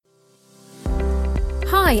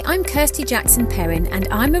Hi, I'm Kirsty Jackson-Perrin and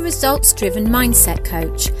I'm a results-driven mindset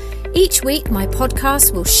coach. Each week, my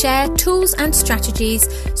podcast will share tools and strategies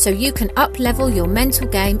so you can up-level your mental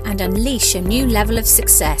game and unleash a new level of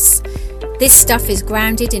success. This stuff is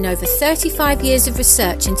grounded in over 35 years of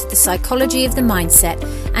research into the psychology of the mindset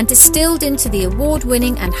and distilled into the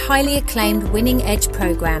award-winning and highly acclaimed Winning Edge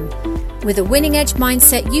program. With a Winning Edge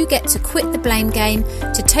mindset, you get to quit the blame game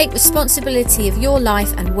to take responsibility of your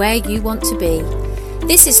life and where you want to be.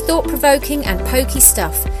 This is thought-provoking and pokey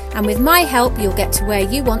stuff, and with my help, you'll get to where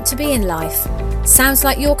you want to be in life. Sounds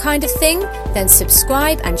like your kind of thing? Then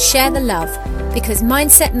subscribe and share the love, because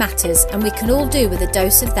mindset matters and we can all do with a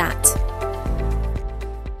dose of that.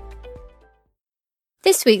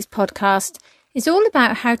 This week's podcast is all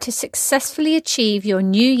about how to successfully achieve your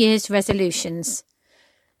New Year's resolutions.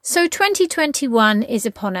 So 2021 is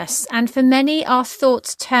upon us, and for many our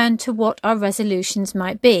thoughts turn to what our resolutions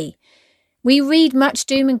might be. We read much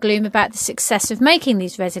doom and gloom about the success of making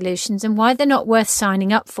these resolutions and why they're not worth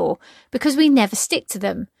signing up for, because we never stick to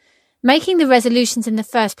them. Making the resolutions in the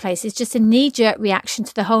first place is just a knee-jerk reaction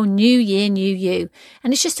to the whole new year, new you,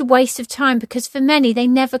 and it's just a waste of time because for many they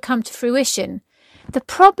never come to fruition. The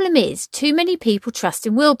problem is too many people trust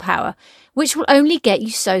in willpower, which will only get you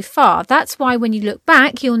so far. That's why when you look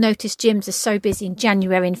back, you'll notice gyms are so busy in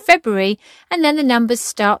January and February, and then the numbers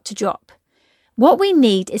start to drop. What we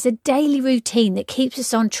need is a daily routine that keeps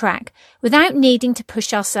us on track without needing to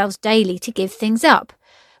push ourselves daily to give things up.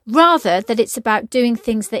 Rather, that it's about doing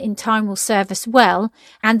things that in time will serve us well,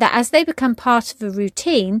 and that as they become part of a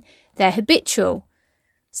routine, they're habitual.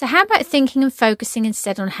 So how about thinking and focusing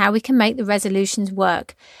instead on how we can make the resolutions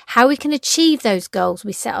work, how we can achieve those goals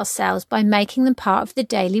we set ourselves by making them part of the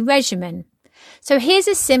daily regimen? So here's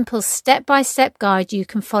a simple step-by-step guide you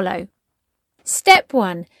can follow. Step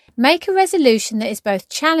 1. Make a resolution that is both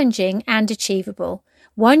challenging and achievable,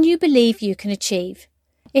 one you believe you can achieve.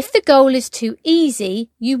 If the goal is too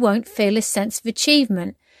easy, you won't feel a sense of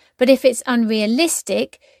achievement, but if it's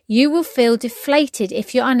unrealistic, you will feel deflated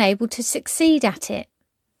if you're unable to succeed at it.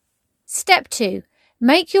 Step 2.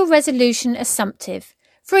 Make your resolution assumptive.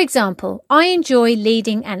 For example, I enjoy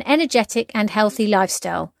leading an energetic and healthy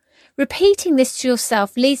lifestyle. Repeating this to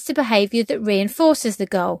yourself leads to behaviour that reinforces the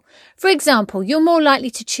goal. For example, you're more likely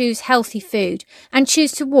to choose healthy food and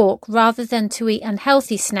choose to walk rather than to eat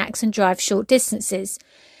unhealthy snacks and drive short distances.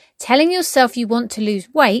 Telling yourself you want to lose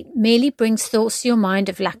weight merely brings thoughts to your mind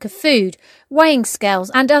of lack of food, weighing scales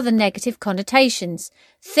and other negative connotations.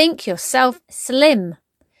 Think yourself slim.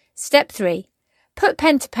 Step 3. Put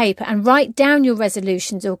pen to paper and write down your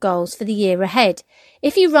resolutions or goals for the year ahead.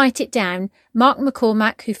 If you write it down, Mark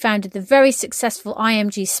McCormack, who founded the very successful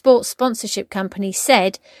IMG Sports Sponsorship Company,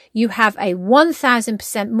 said you have a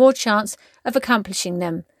 1000% more chance of accomplishing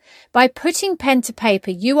them. By putting pen to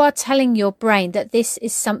paper, you are telling your brain that this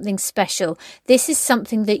is something special. This is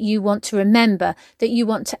something that you want to remember, that you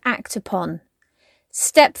want to act upon.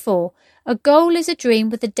 Step 4. A goal is a dream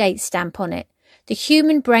with a date stamp on it. The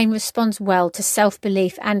human brain responds well to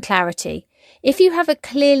self-belief and clarity. If you have a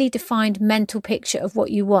clearly defined mental picture of what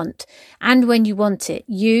you want and when you want it,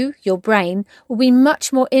 your brain, will be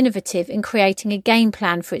much more innovative in creating a game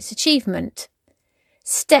plan for its achievement.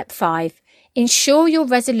 Step 5. Ensure your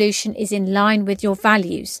resolution is in line with your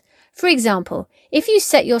values. For example, if you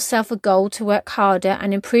set yourself a goal to work harder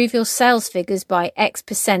and improve your sales figures by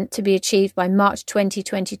X% to be achieved by March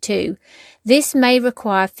 2022, this may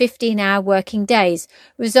require 15-hour working days,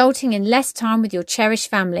 resulting in less time with your cherished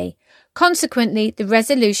family. Consequently, the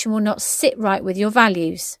resolution will not sit right with your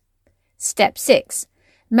values. Step 6.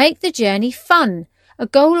 Make the journey fun. A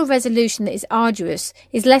goal or resolution that is arduous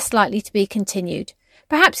is less likely to be continued.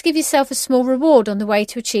 Perhaps give yourself a small reward on the way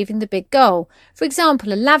to achieving the big goal. For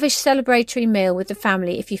example, a lavish celebratory meal with the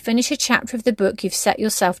family if you finish a chapter of the book you've set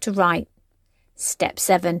yourself to write. Step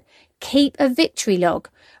 7. Keep a victory log.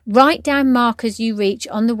 Write down markers you reach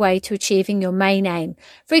on the way to achieving your main aim.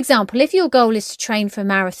 For example, if your goal is to train for a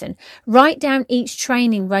marathon, write down each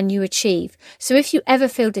training run you achieve. So if you ever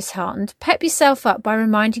feel disheartened, pep yourself up by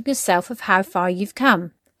reminding yourself of how far you've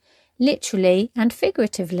come. Literally and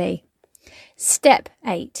figuratively. Step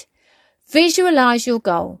 8. Visualize your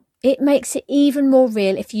goal. It makes it even more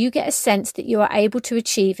real if you get a sense that you are able to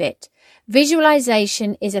achieve it.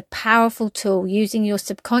 Visualization is a powerful tool using your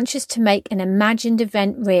subconscious to make an imagined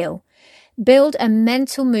event real. Build a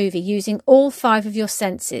mental movie using all 5 of your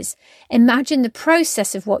senses. Imagine the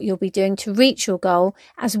process of what you'll be doing to reach your goal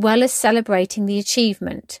as well as celebrating the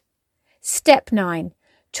achievement. Step 9.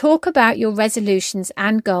 Talk about your resolutions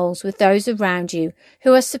and goals with those around you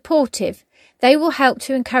who are supportive. They will help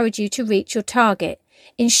to encourage you to reach your target.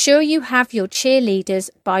 Ensure you have your cheerleaders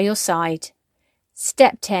by your side.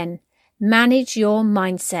 Step 10. Manage your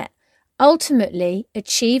mindset. Ultimately,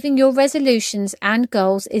 achieving your resolutions and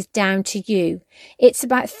goals is down to you. It's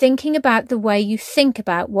about thinking about the way you think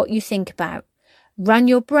about what you think about. Run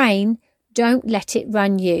your brain, don't let it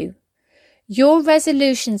run you. Your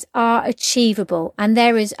resolutions are achievable, and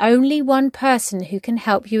there is only one person who can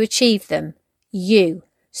help you achieve them. You.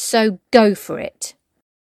 So go for it.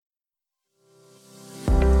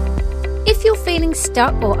 If you're feeling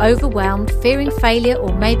stuck or overwhelmed, fearing failure,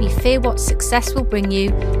 or maybe fear what success will bring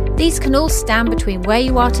you, these can all stand between where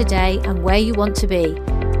you are today and where you want to be.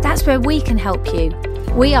 That's where we can help you.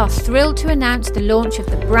 We are thrilled to announce the launch of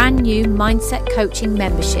the brand new Mindset Coaching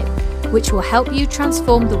membership, which will help you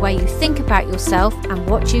transform the way you think about yourself and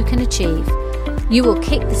what you can achieve. You will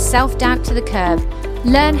kick the self-doubt to the curb,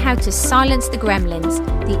 learn how to silence the gremlins,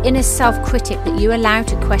 the inner self-critic that you allow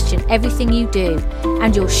to question everything you do,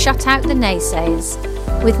 and you'll shut out the naysayers.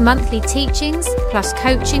 With monthly teachings, plus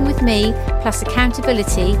coaching with me, plus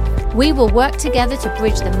accountability, we will work together to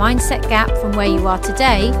bridge the mindset gap from where you are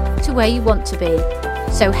today to where you want to be.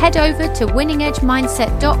 So head over to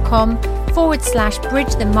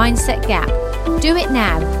winningedgemindset.com/bridge the mindset gap. Do it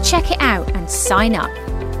now, check it out and sign up.